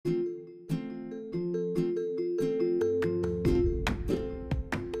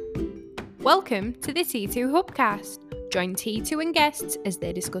Welcome to the T2 Hubcast. Join T2 and guests as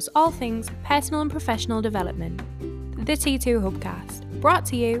they discuss all things personal and professional development. The T2 Hubcast, brought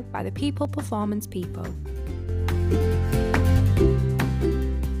to you by the People Performance People.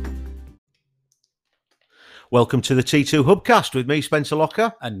 Welcome to the T2 Hubcast with me, Spencer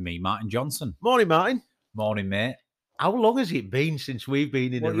Locker. And me, Martin Johnson. Morning, Martin. Morning, mate. How long has it been since we've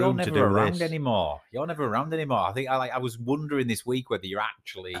been in a room to do You're never around this? anymore. You're never around anymore. I think I was wondering this week whether you're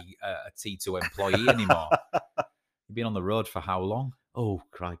actually a T2 employee anymore. You've been on the road for how long? Oh,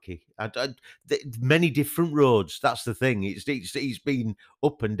 crikey. Many different roads. That's the thing. It's been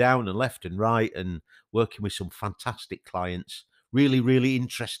up and down and left and right and working with some fantastic clients. Really, really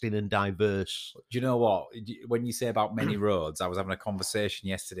interesting and diverse. Do you know what? When you say about many roads, I was having a conversation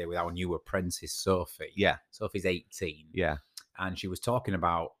yesterday with our new apprentice, Sophie. Yeah. Sophie's 18. Yeah. And she was talking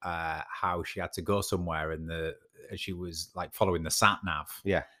about how she had to go somewhere and she was like following the sat nav.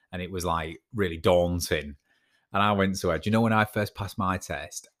 Yeah. And it was like really daunting. And I went to her, do you know, when I first passed my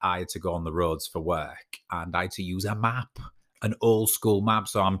test, I had to go on the roads for work and I had to use a map, an old school map.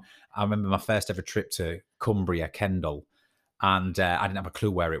 So I remember my first ever trip to Cumbria, Kendal. And I didn't have a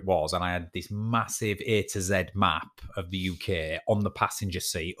clue where it was. And I had this massive A to Z map of the UK on the passenger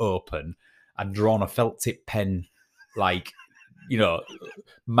seat, open, and drawn a felt tip pen, like, you know,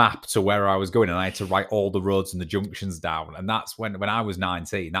 map to where I was going. And I had to write all the roads and the junctions down. And that's when I was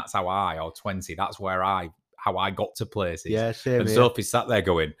 19, that's how or 20, that's how I got to places. Yeah, same And here. Sophie sat there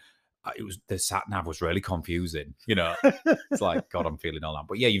going, the sat nav was really confusing. You know, it's like, God, I'm feeling all that.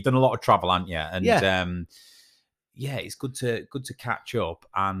 But yeah, you've done a lot of travel, haven't you? And yeah, it's good to catch up.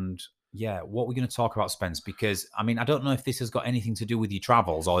 And yeah, what we're going to talk about, Spence, because I mean, I don't know if this has got anything to do with your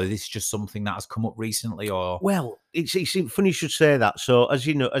travels or is this just something that has come up recently or. Well, it's funny you should say that. So as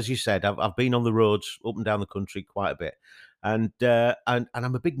you know, as you said, I've been on the roads up and down the country quite a bit. And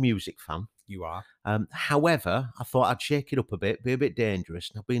I'm a big music fan. You are. However, I thought I'd shake it up a bit, be a bit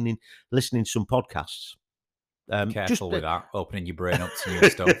dangerous. And I've been listening to some podcasts. Careful with that, opening your brain up to new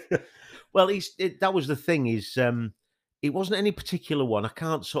stuff. Well, that was the thing is, it wasn't any particular one. I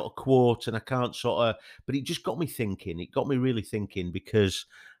can't sort of quote and I can't but it just got me thinking. It got me really thinking because,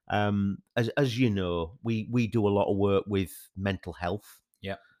 as you know, we do a lot of work with mental health.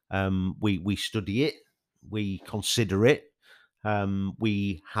 Yeah. We study it, we consider it.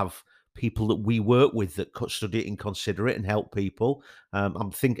 We have people that we work with that study it and consider it and help people. I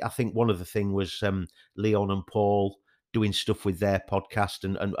think one of the thing was Leon and Paul doing stuff with their podcast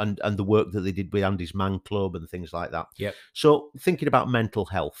and the work that they did with Andy's Man Club and things like that. Yep. So thinking about mental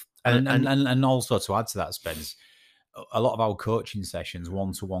health. And also to add to that, Spence, a lot of our coaching sessions,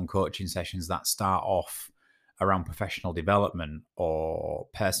 one-to-one coaching sessions that start off around professional development or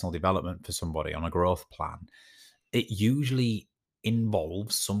personal development for somebody on a growth plan, it usually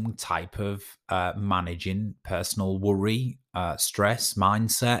involves some type of managing personal worry, stress,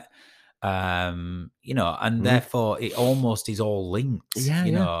 mindset, you know, and therefore it almost is all linked,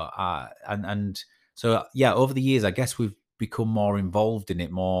 you know, and so, yeah, over the years, I guess we've become more involved in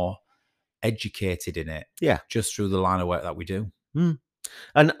it, more educated in it, just through the line of work that we do.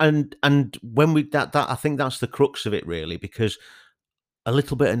 And when we that I think that's the crux of it really, because a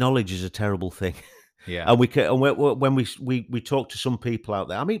little bit of knowledge is a terrible thing. Yeah, and when we talk to some people out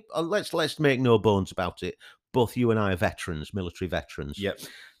there, I mean, let's make no bones about it. Both you and I are veterans, military veterans. Yep.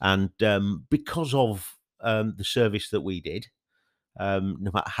 And because of the service that we did,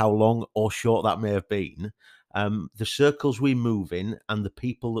 no matter how long or short that may have been, the circles we move in and the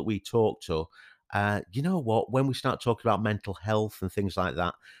people that we talk to, you know what? When we start talking about mental health and things like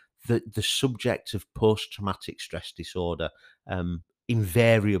that, the subject of post-traumatic stress disorder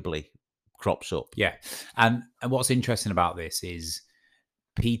invariably crops up. Yeah. And what's interesting about this is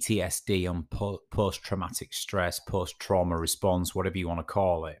PTSD and post-traumatic stress, post-trauma response, whatever you want to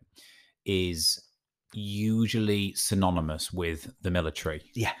call it, is usually synonymous with the military.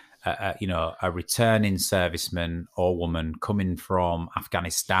 Yeah. You know, a returning serviceman or woman coming from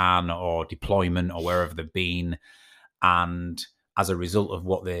Afghanistan or deployment or wherever they've been, and as a result of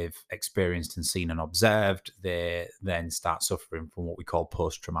what they've experienced and seen and observed, they then start suffering from what we call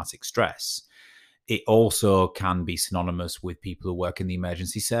post-traumatic stress. It also can be synonymous with people who work in the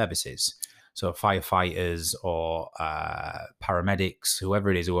emergency services. So firefighters or paramedics, whoever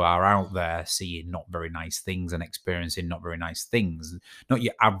it is, who are out there seeing not very nice things and experiencing not very nice things. Not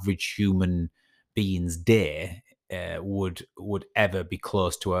your average human being's day would ever be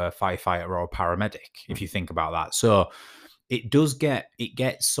close to a firefighter or a paramedic, if you think about that. So it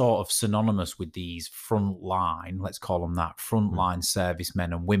gets sort of synonymous with these frontline, let's call them that, frontline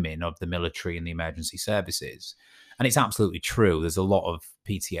servicemen and women of the military and the emergency services. And it's absolutely true. There's a lot of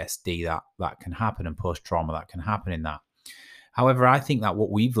PTSD that can happen and post-trauma that can happen in that. However, I think that what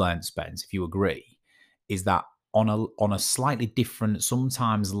we've learned, Spence, if you agree, is that on a slightly different,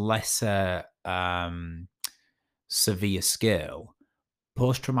 sometimes lesser severe scale,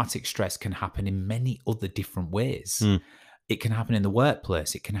 post-traumatic stress can happen in many other different ways. It can happen in the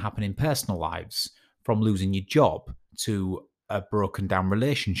workplace. It can happen in personal lives, from losing your job to a broken down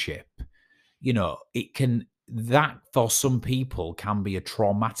relationship. That for some people can be a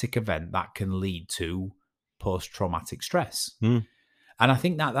traumatic event that can lead to post-traumatic stress. And I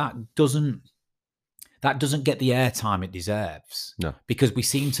think that doesn't get the airtime it deserves. No. Because we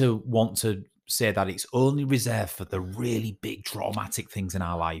seem to want to say that it's only reserved for the really big traumatic things in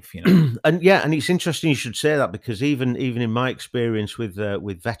our life, And it's interesting you should say that, because even in my experience with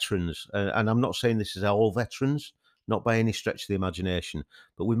veterans, and I'm not saying this is all veterans, not by any stretch of the imagination,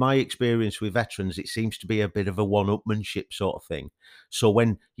 but with my experience with veterans, it seems to be a bit of a one-upmanship sort of thing. So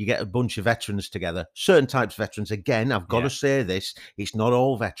when you get a bunch of veterans together, certain types of veterans, again, I've got to say this, it's not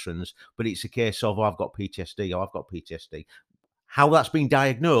all veterans, but it's a case of, I've got PTSD, or I've got PTSD. How that's been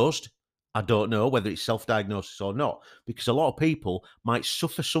diagnosed, I don't know, whether it's self-diagnosis or not, because a lot of people might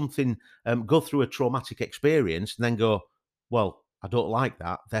suffer something, go through a traumatic experience and then go, well, I don't like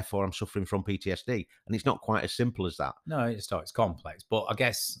that, therefore I'm suffering from PTSD. And it's not quite as simple as that. No, it's complex. But I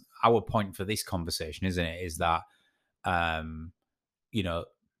guess our point for this conversation, isn't it, is that,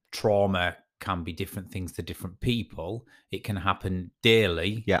 trauma can be different things to different people. It can happen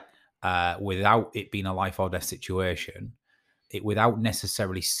daily without it being a life or death situation. Without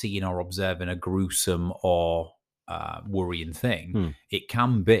necessarily seeing or observing a gruesome or worrying thing. It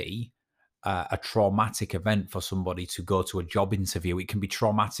can be a traumatic event for somebody to go to a job interview. It can be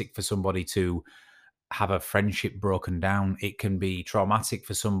traumatic for somebody to have a friendship broken down. It can be traumatic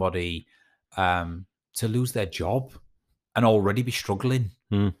for somebody to lose their job and already be struggling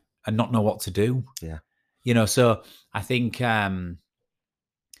and not know what to do. Yeah. So I think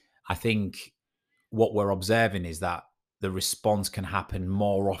what we're observing is that the response can happen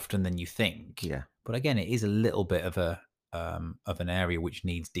more often than you think. Yeah. But again, it is a little bit of an area which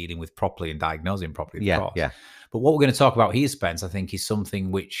needs dealing with properly and diagnosing properly. Of course. Yeah. But what we're going to talk about here, Spence, I think is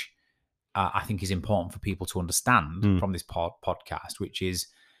something which I think is important for people to understand from this podcast, which is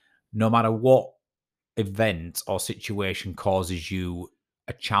no matter what event or situation causes you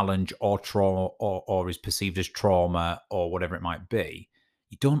a challenge or trauma or is perceived as trauma or whatever it might be,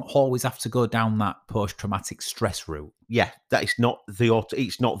 you don't always have to go down that post-traumatic stress route. Yeah, that is not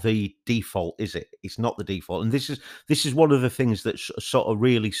it's not the default, is it? It's not the default. And this is one of the things that sort of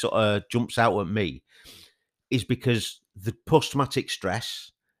jumps out at me, is because the post-traumatic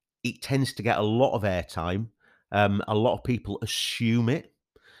stress, it tends to get a lot of airtime. A lot of people assume it.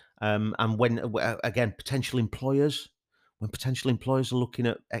 And when, again, potential employers are looking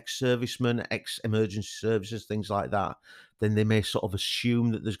at ex-servicemen, ex-emergency services, things like that, then they may sort of assume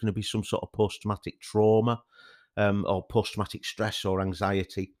that there's going to be some sort of post-traumatic trauma or post-traumatic stress or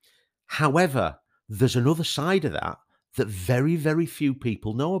anxiety. However, there's another side of that very, very few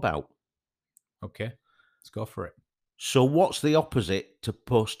people know about. Okay, let's go for it. So what's the opposite to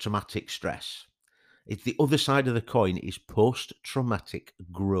post-traumatic stress? It's the other side of the coin is post-traumatic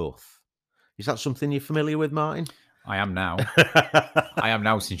growth. Is that something you're familiar with, Martin? I am now. I am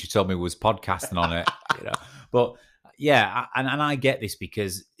now, since you told me we was podcasting on it. But yeah, and I get this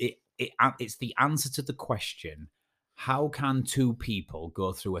because it's the answer to the question: how can two people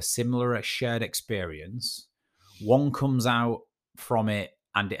go through a similar shared experience? One comes out from it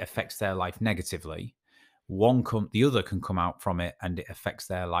and it affects their life negatively. The other can come out from it and it affects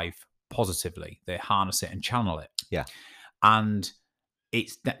their life positively. They harness it and channel it. Yeah, and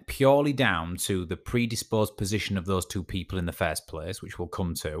it's purely down to the predisposed position of those two people in the first place, which we'll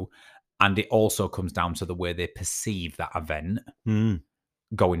come to. And it also comes down to the way they perceive that event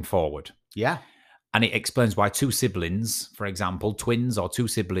going forward. Yeah. And it explains why two siblings, for example, twins or two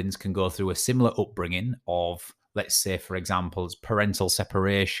siblings, can go through a similar upbringing of, let's say, for example, parental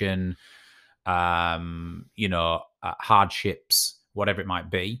separation, hardships, whatever it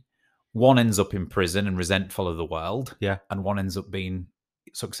might be. One ends up in prison and resentful of the world. Yeah. And one ends up being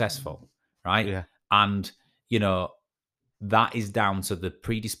successful, right? Yeah. And, that is down to the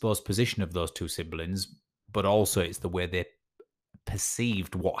predisposed position of those two siblings, but also it's the way they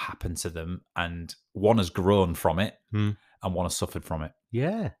perceived what happened to them, and one has grown from it and one has suffered from it.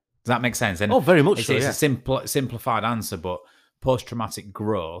 Yeah. Does that make sense? And very much it's a simplified answer, but post-traumatic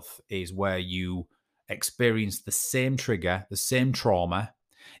growth is where you experienced the same trigger, the same trauma,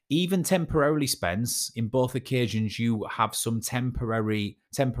 even temporarily, Spence, in both occasions, you have some temporary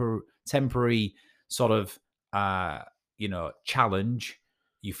sort of, challenge.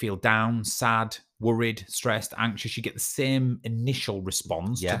 You feel down, sad, worried, stressed, anxious. You get the same initial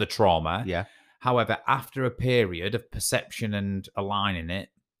response to the trauma. Yeah. However, after a period of perception and aligning it,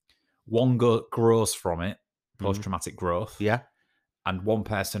 one grows from it, post-traumatic growth. Yeah. And one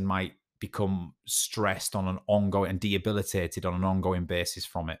person might become stressed on an ongoing and debilitated on an ongoing basis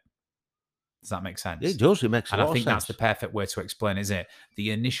from it. Does that make sense? It does. It makes a lot of sense. And I think that's the perfect way to explain, isn't it? The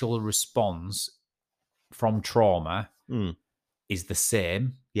initial response from trauma is the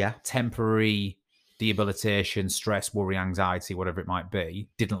same. Yeah. Temporary debilitation, stress, worry, anxiety, whatever it might be.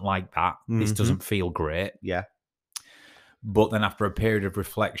 Didn't like that. This doesn't feel great. Yeah. But then after a period of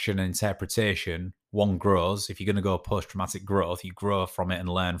reflection and interpretation, one grows. If you're going to go post-traumatic growth, you grow from it and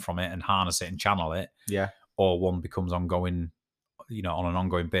learn from it and harness it and channel it. Yeah. Or one becomes ongoing, on an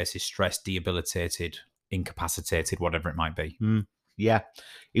ongoing basis, stressed, debilitated, incapacitated, whatever it might be. Yeah.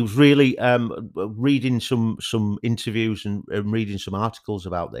 It was really reading some interviews and reading some articles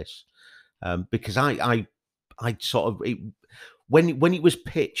about this because I sort of when it was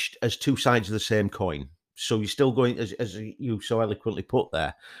pitched as two sides of the same coin. So you're still going, as you so eloquently put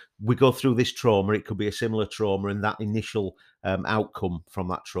there, we go through this trauma. It could be a similar trauma, and that initial outcome from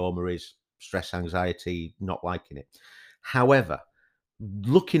that trauma is stress, anxiety, not liking it. However,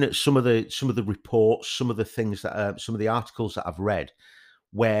 looking at some of the reports, some of the things that some of the articles that I've read,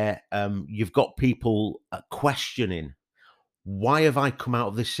 where you've got people questioning, why have I come out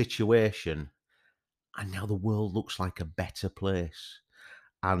of this situation, and now the world looks like a better place,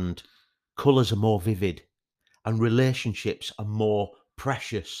 and colours are more vivid, and relationships are more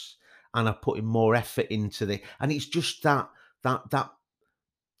precious, and are putting more effort into the. And it's just that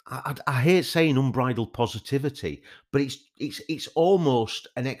I hate saying unbridled positivity, but it's almost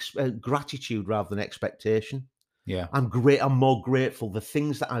an gratitude rather than expectation. Yeah, I'm more grateful. The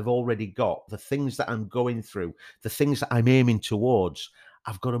things that I've already got, the things that I'm going through, the things that I'm aiming towards,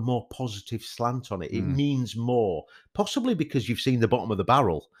 I've got a more positive slant on it. It means more, possibly because you've seen the bottom of the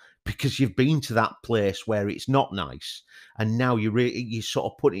barrel, because you've been to that place where it's not nice, and now you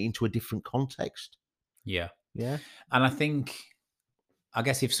sort of put it into a different context. Yeah. Yeah. And I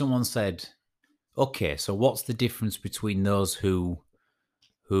guess if someone said, okay, so what's the difference between those who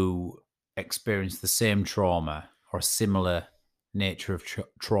experience the same trauma or a similar nature of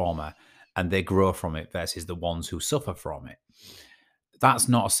trauma and they grow from it versus the ones who suffer from it? That's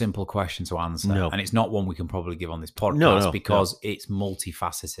not a simple question to answer. No. And it's not one we can probably give on this podcast because it's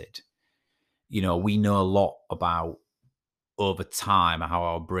multifaceted. We know a lot about over time how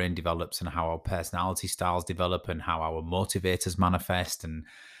our brain develops and how our personality styles develop and how our motivators manifest and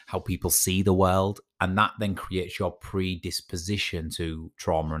how people see the world. And that then creates your predisposition to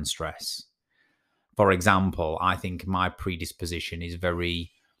trauma and stress. For example, I think my predisposition is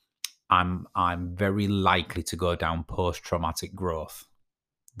I'm very likely to go down post-traumatic growth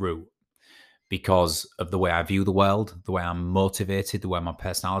route because of the way I view the world, the way I'm motivated, the way my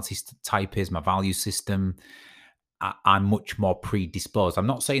personality type is, my value system. I'm much more predisposed. I'm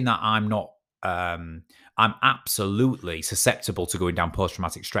not saying that I'm not. I'm absolutely susceptible to going down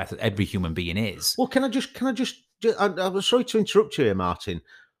post-traumatic stress. Every human being is. Well, can I just? I'm sorry to interrupt you here, Martin,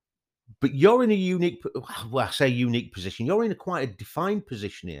 but you're in a unique. Well, I say unique position. You're in quite a defined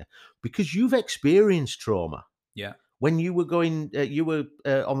position here because you've experienced trauma. Yeah. When you were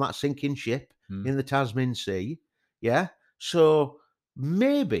on that sinking ship in the Tasman Sea. Yeah. So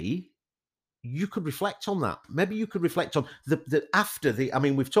maybe you could reflect on that. Maybe you could reflect on the after the. I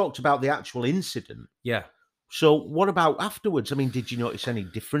mean, we've talked about the actual incident. Yeah. So what about afterwards? I mean, did you notice any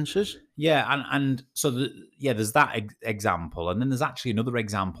differences? Yeah, and so there's that example, and then there's actually another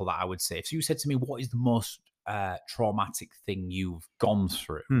example that I would say. If you said to me, "What is the most traumatic thing you've gone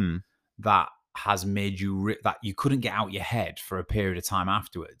through that has made you that you couldn't get out your head for a period of time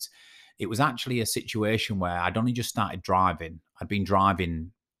afterwards?" It was actually a situation where I'd only just started driving. I'd been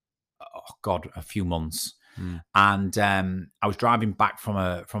driving, a few months. And I was driving back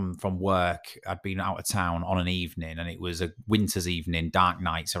from work. I'd been out of town on an evening, and it was a winter's evening, dark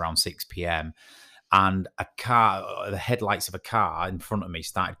nights around 6 p.m. And the headlights of a car in front of me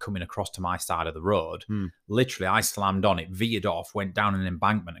started coming across to my side of the road. Literally, I slammed on it, veered off, went down an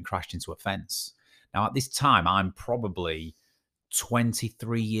embankment and crashed into a fence. Now, at this time, I'm probably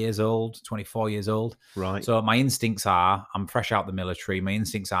 23 years old, 24 years old. Right. So my instincts are, I'm fresh out the military. My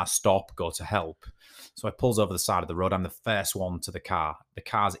instincts are stop, go to help. So I pulls over the side of the road. I'm the first one to the car. The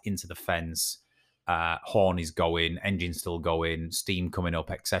car's into the fence. horn is going, engine still going, steam coming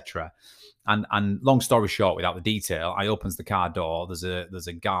up, etc. And long story short, without the detail, I opens the car door. There's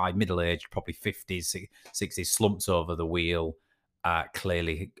a guy, middle-aged, probably 50s, 60s, slumped over the wheel,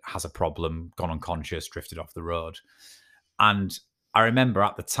 clearly has a problem, gone unconscious, drifted off the road. And I remember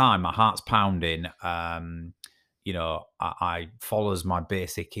at the time, my heart's pounding. I follows my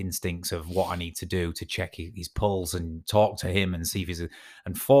basic instincts of what I need to do to check his pulse and talk to him and see if he's.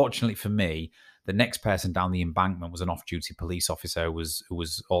 Unfortunately for me, the next person down the embankment was an off-duty police officer who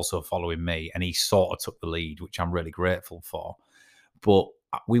was also following me, and he sort of took the lead, which I'm really grateful for. But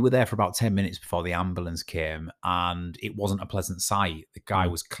we were there for about 10 minutes before the ambulance came, and it wasn't a pleasant sight. The guy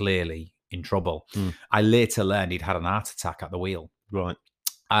was clearly in trouble. I later learned he'd had an heart attack at the wheel. Right.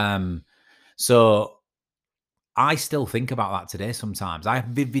 So I still think about that today sometimes. I have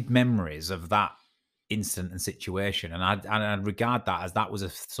vivid memories of that incident and situation, and I regard that as that was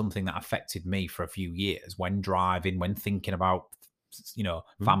something that affected me for a few years when driving, when thinking about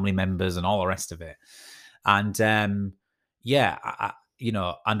family members and all the rest of it. And and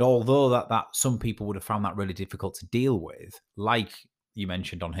although that some people would have found that really difficult to deal with, like you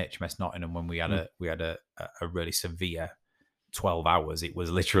mentioned on HMS Nottingham when we had a really severe 12 hours, it was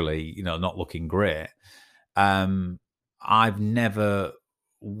literally not looking great. I've never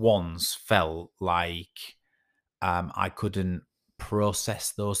once felt like I couldn't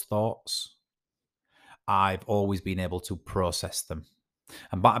process those thoughts. I've always been able to process them.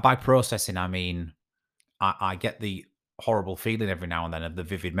 And by processing, I mean, I get the horrible feeling every now and then of the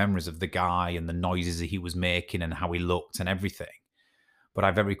vivid memories of the guy and the noises that he was making and how he looked and everything. But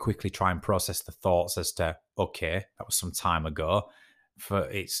I very quickly try and process the thoughts as to, okay, that was some time ago.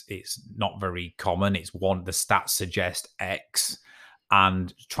 It's not very common. The stats suggest X.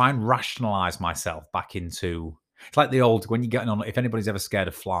 And try and rationalize myself back into, it's like the old, when you're getting on, if anybody's ever scared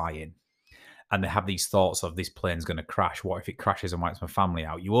of flying and they have these thoughts of this plane's going to crash, what if it crashes and wipes my family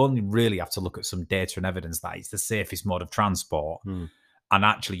out? You only really have to look at some data and evidence that it's the safest mode of transport. And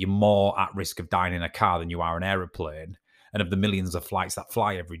actually you're more at risk of dying in a car than you are an aeroplane. And of the millions of flights that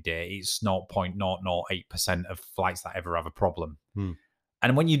fly every day, it's 0.008% of flights that ever have a problem.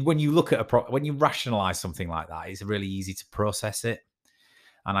 And when you look at when you rationalize something like that, it's really easy to process it.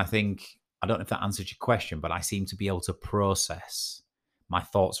 And I think, I don't know if that answers your question, but I seem to be able to process my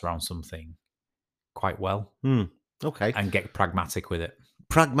thoughts around something quite well. Okay. And get pragmatic with it.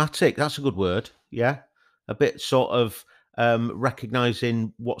 Pragmatic, that's a good word. Yeah. A bit sort of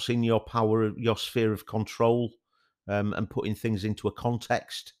recognizing what's in your power, your sphere of control, and putting things into a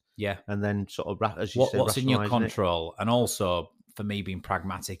context. Yeah. And then sort of, as you said, what's in your control. It. And also, for me, being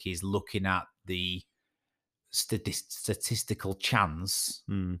pragmatic is looking at the statistical chance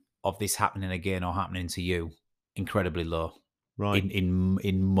of this happening again or happening to you incredibly low, right?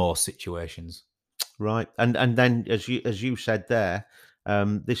 In most situations, right? And then as you said there,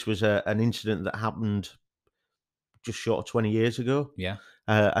 this was an incident that happened just short of 20 years ago. Yeah,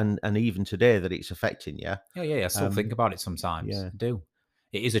 and even today that it's affecting you. Yeah. I still think about it sometimes. Yeah. I do.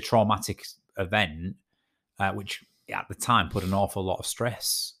 It is a traumatic event, which at the time put an awful lot of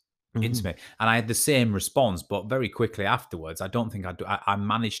stress into me, and I had the same response, but very quickly afterwards, I don't think I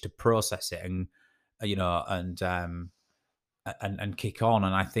managed to process it and and kick on.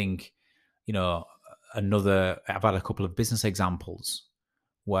 And I think I've had a couple of business examples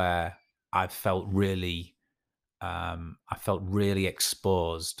where I felt really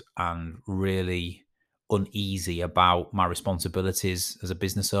exposed and really uneasy about my responsibilities as a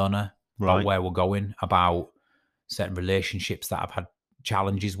business owner, about where we're going, about certain relationships that I've had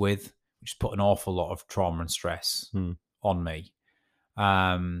challenges with, which put an awful lot of trauma and stress on me.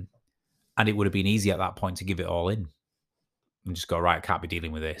 And it would have been easy at that point to give it all in and just go, right, I can't be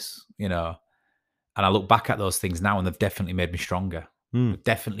dealing with this, And I look back at those things now and they've definitely made me stronger. I've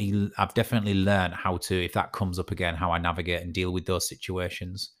definitely learned how to, if that comes up again, how I navigate and deal with those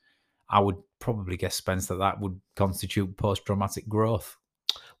situations. I would probably guess, Spence, that would constitute post-traumatic growth.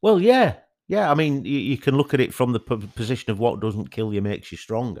 Well, yeah. I mean, you can look at it from the position of what doesn't kill you makes you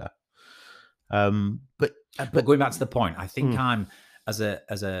stronger. But going back to the point, I think I'm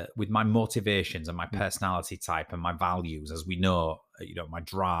with my motivations and my personality type and my values, as we know, my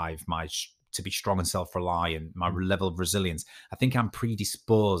drive, to be strong and self-reliant, my level of resilience, I think I'm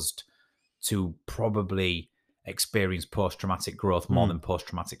predisposed to probably experience post-traumatic growth more than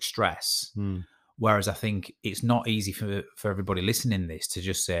post-traumatic stress. Whereas I think it's not easy for everybody listening to this to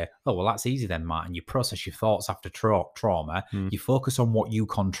just say, oh, well, that's easy then, Martin. You process your thoughts after trauma, you focus on what you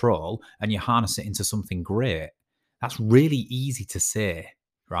control, and you harness it into something great. That's really easy to say,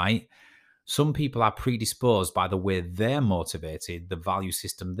 right? Some people are predisposed by the way they're motivated, the value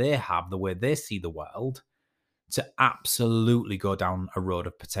system they have, the way they see the world, to absolutely go down a road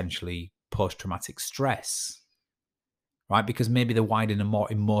of potentially post-traumatic stress, right? Because maybe they're wired in a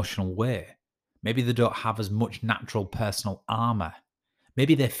more emotional way. Maybe they don't have as much natural personal armor.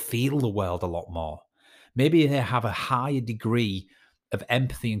 Maybe they feel the world a lot more. Maybe they have a higher degree of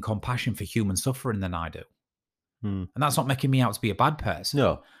empathy and compassion for human suffering than I do. And that's not making me out to be a bad person.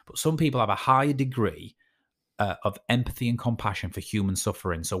 No. But some people have a higher degree of empathy and compassion for human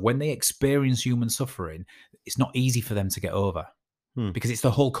suffering. So when they experience human suffering, it's not easy for them to get over because it's the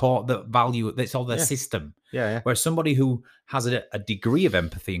whole core, the value, it's all their system. Yeah. Whereas somebody who has a degree of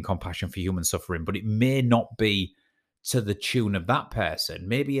empathy and compassion for human suffering, but it may not be to the tune of that person,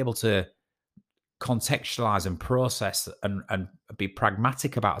 may be able to contextualize and process and be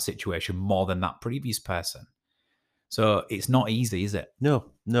pragmatic about a situation more than that previous person. So it's not easy, is it? No.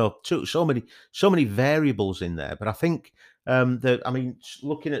 So many variables in there. But I think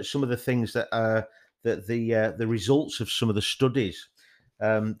looking at some of the things that the results of some of the studies,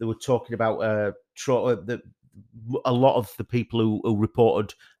 they were talking about a lot of the people who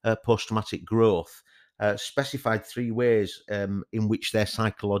reported post-traumatic growth specified 3 ways in which their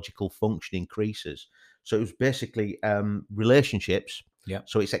psychological function increases. So it was basically relationships. Yeah.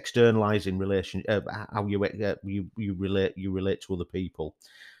 So it's externalizing how you relate to other people,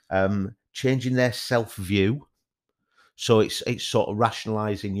 changing their self-view. So it's sort of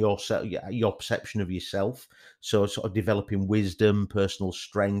rationalizing your perception of yourself. So sort of developing wisdom, personal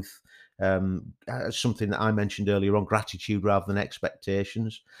strength, something that I mentioned earlier on, gratitude rather than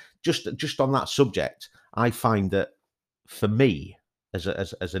expectations. Just on that subject, I find that for me as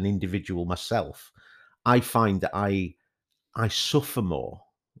an individual myself, I find that I suffer more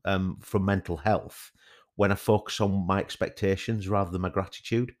from mental health when I focus on my expectations rather than my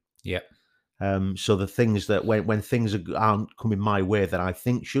gratitude. Yeah. So the things that when things aren't coming my way that I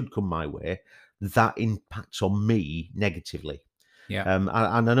think should come my way, that impacts on me negatively. Yeah. And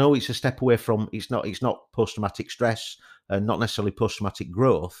I know it's a step away from it's not post-traumatic stress and not necessarily post-traumatic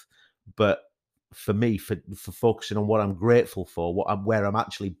growth, but for me, for focusing on what I'm grateful for, where I'm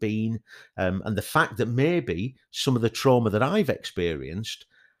actually been, and the fact that maybe some of the trauma that I've experienced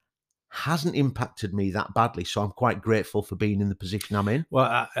hasn't impacted me that badly. So I'm quite grateful for being in the position I'm in.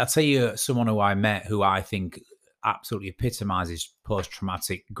 Well, I'll tell you someone who I met who I think absolutely epitomizes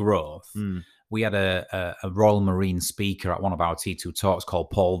post-traumatic growth. We had a Royal Marine speaker at one of our T2 talks called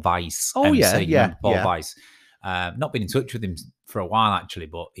Paul Weiss. Oh, MC. yeah. Paul Weiss. Not been in touch with him for a while, actually,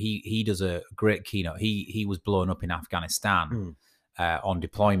 but he does a great keynote. He was blown up in Afghanistan on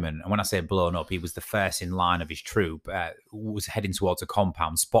deployment. And when I say blown up, he was the first in line of his troop, was heading towards a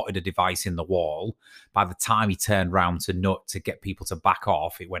compound, spotted a device in the wall. By the time he turned around to get people to back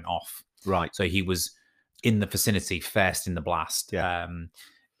off, it went off. Right. So he was in the vicinity first in the blast. Yeah.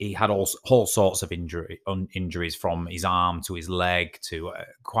 He had all sorts of injuries from his arm to his leg to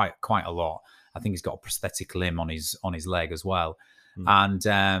quite a lot. I think he's got a prosthetic limb on his leg as well. And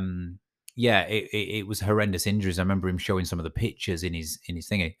it was horrendous injuries. I remember him showing some of the pictures in his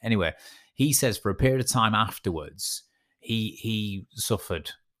thingy. Anyway, he says for a period of time afterwards, he suffered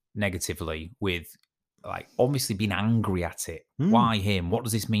negatively with, like, obviously being angry at it. Why him? What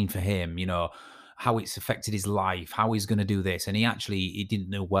does this mean for him? You know, how it's affected his life, how he's going to do this. And he didn't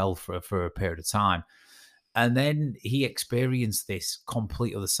know well for a period of time. And then he experienced this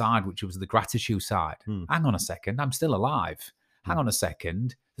complete other side, which was the gratitude side. Hang on a second, I'm still alive. Hang on a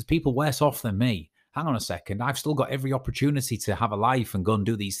second, there's people worse off than me. Hang on a second, I've still got every opportunity to have a life and go and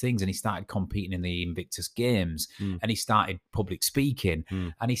do these things. And he started competing in the Invictus Games, and he started public speaking,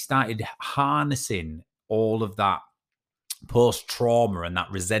 and he started harnessing all of that post-trauma and that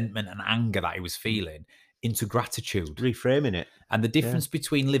resentment and anger that he was feeling into gratitude. Reframing it. And the difference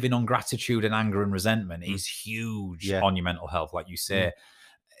between living on gratitude and anger and resentment is huge on your mental health, like you say.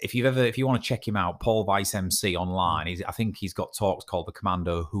 If you want to check him out, Paul Weiss MC online, I think he's got talks called The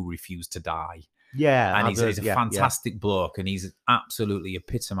Commando Who Refused to Die. Yeah. And he's a fantastic bloke, and he's absolutely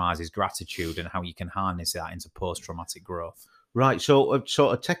epitomizes gratitude and how you can harness that into post-traumatic growth. Right. So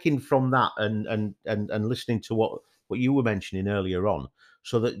sort of taking from that and listening to what you were mentioning earlier on,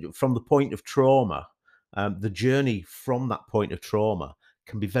 so that from the point of trauma, the journey from that point of trauma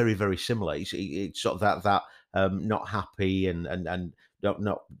can be very, very similar. It's sort of that not happy and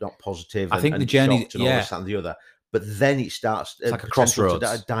not positive. I think the journey, and all this, that, and the other. But then it starts it's like a crossroads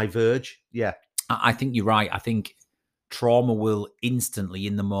to diverge. Yeah, I think you're right. I think trauma will instantly,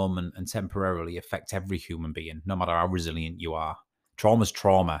 in the moment, and temporarily affect every human being, no matter how resilient you are. Trauma's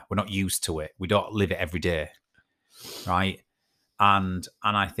trauma. We're not used to it. We don't live it every day, right? And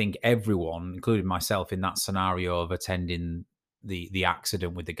I think everyone, including myself, in that scenario of attending the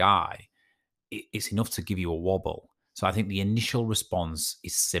accident with the guy, it's enough to give you a wobble. So I think the initial response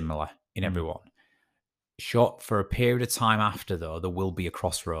is similar in everyone. Short for a period of time after, though, there will be a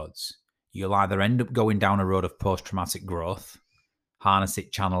crossroads. You'll either end up going down a road of post-traumatic growth, harness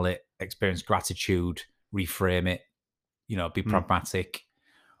it, channel it, experience gratitude, reframe it, be pragmatic,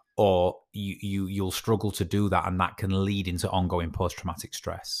 or you'll struggle to do that, and that can lead into ongoing post-traumatic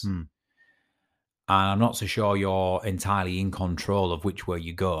stress. And I'm not so sure you're entirely in control of which way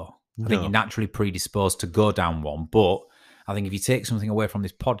you go. I think you're naturally predisposed to go down one, but I think if you take something away from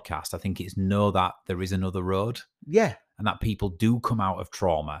this podcast, I think it's know that there is another road. Yeah. And that people do come out of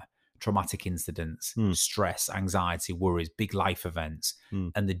traumatic incidents, stress, anxiety, worries, big life events,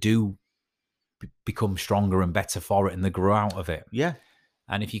 and they do become stronger and better for it, and they grow out of it. Yeah.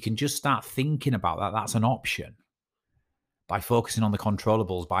 And if you can just start thinking about that, that's an option. By focusing on the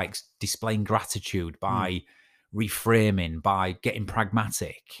controllables, by displaying gratitude, by reframing, by getting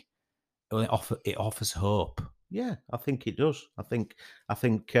pragmatic, it offers hope. Yeah, I think it does. I think,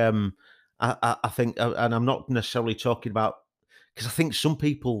 and I'm not necessarily talking about, because I think some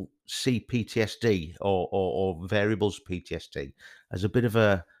people see PTSD or variables PTSD as a bit of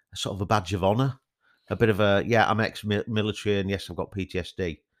a sort of a badge of honor, a bit of a, I'm ex-military and yes, I've got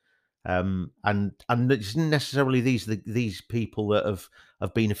PTSD. And it's not necessarily these people that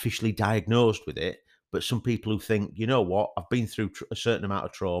have been officially diagnosed with it, but some people who think, you know what, I've been through a certain amount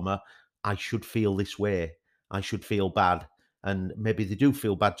of trauma, I should feel this way, I should feel bad, and maybe they do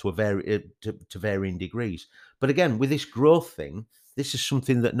feel bad to varying degrees. But again, with this growth thing, this is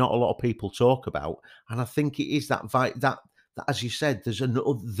something that not a lot of people talk about, and I think it is that as you said, there's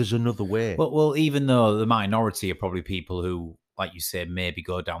another way. Well, even though the minority are probably people who, like you say, maybe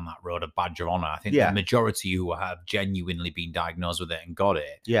go down that road of badge of honor, I think the majority who have genuinely been diagnosed with it and got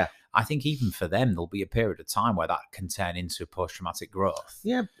it, I think even for them, there'll be a period of time where that can turn into post-traumatic growth.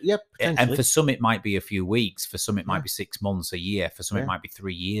 Yeah, And for some, it might be a few weeks. For some, it might be 6 months, a year. For some, it might be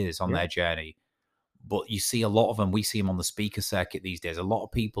 3 years on their journey. But you see a lot of them. We see them on the speaker circuit these days. A lot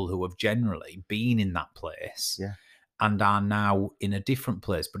of people who have generally been in that place and are now in a different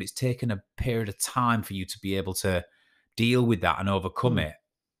place. But it's taken a period of time for you to be able to deal with that and overcome it,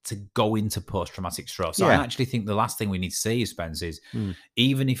 to go into post-traumatic stress. So I actually think the last thing we need to say, Spence, is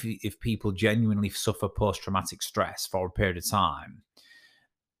even if people genuinely suffer post-traumatic stress for a period of time,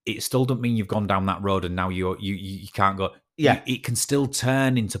 it still doesn't mean you've gone down that road and now you can't go. It can still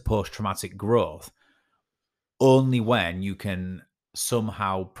turn into post-traumatic growth only when you can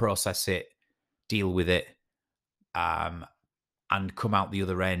somehow process it, deal with it, and come out the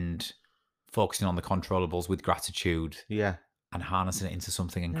other end focusing on the controllables with gratitude. And harnessing it into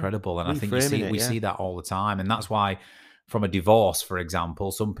something incredible. And I think we see that all the time. And that's why from a divorce, for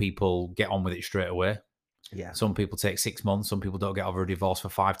example, some people get on with it straight away. Some people take 6 months. Some people don't get over a divorce for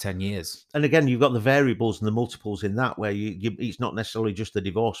 5-10 years. And again, you've got the variables and the multiples in that, where it's not necessarily just the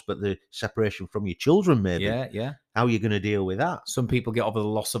divorce, but the separation from your children, maybe. How are you going to deal with that? Some people get over the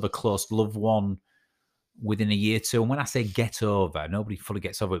loss of a close loved one within a year or two. And when I say get over, nobody fully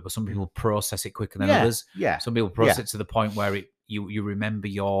gets over it, but some people process it quicker than others. Some people process it to the point where you remember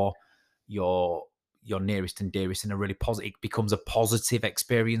your nearest and dearest in a really positive. It becomes a positive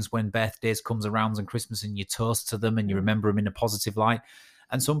experience when birthdays comes around and Christmas, and you toast to them and you remember them in a positive light.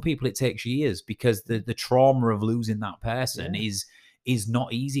 And some people it takes years because the trauma of losing that person is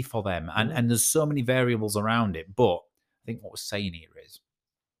not easy for them. And there's so many variables around it. But I think what we're saying here is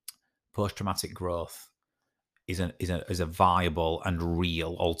post-traumatic growth is a viable and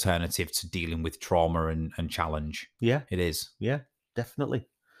real alternative to dealing with trauma and challenge. It is. Yeah, definitely.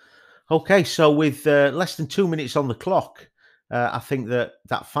 Okay, so with less than 2 minutes on the clock, I think that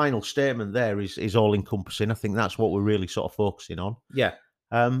final statement there is all encompassing. I think that's what we're really sort of focusing on.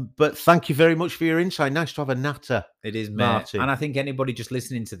 But thank you very much for your insight. Nice to have a natter. It is, Martin. And I think anybody just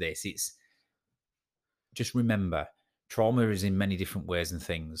listening to this, it's just remember, trauma is in many different ways and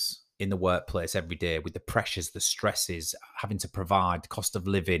things. In the workplace every day, with the pressures, the stresses, having to provide, cost of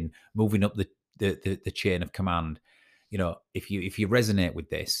living, moving up the chain of command. If you resonate with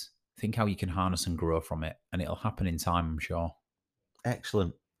this, think how you can harness and grow from it, and it'll happen in time, I'm sure.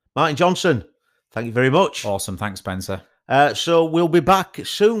 Excellent. Martin Johnson, thank you very much. Awesome. Thanks, Spencer. So we'll be back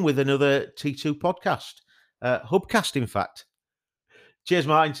soon with another T2 podcast, Hubcast, in fact. Cheers,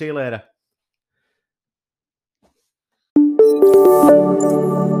 Martin. See you later.